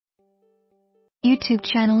YouTube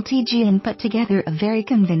channel TGN put together a very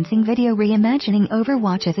convincing video reimagining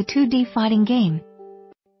Overwatch as a 2D fighting game.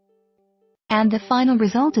 And the final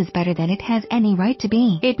result is better than it has any right to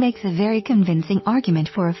be. It makes a very convincing argument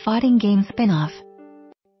for a fighting game spin-off.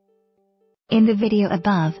 In the video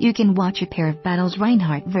above, you can watch a pair of battles,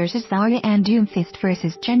 Reinhardt vs Zarya and Doomfist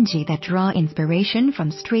vs Genji, that draw inspiration from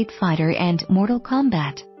Street Fighter and Mortal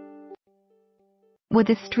Kombat, with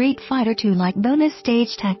the Street Fighter 2-like bonus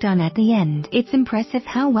stage tacked on at the end. It's impressive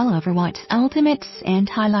how well Overwatch's ultimates and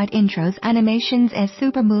highlight intros, animations as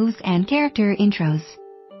super moves and character intros,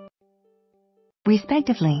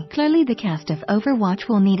 respectively. Clearly the cast of Overwatch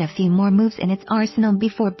will need a few more moves in its arsenal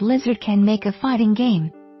before Blizzard can make a fighting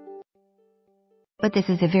game. But this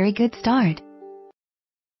is a very good start.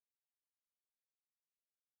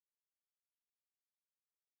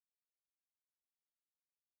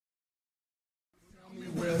 Tell me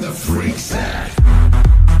where the freak's at.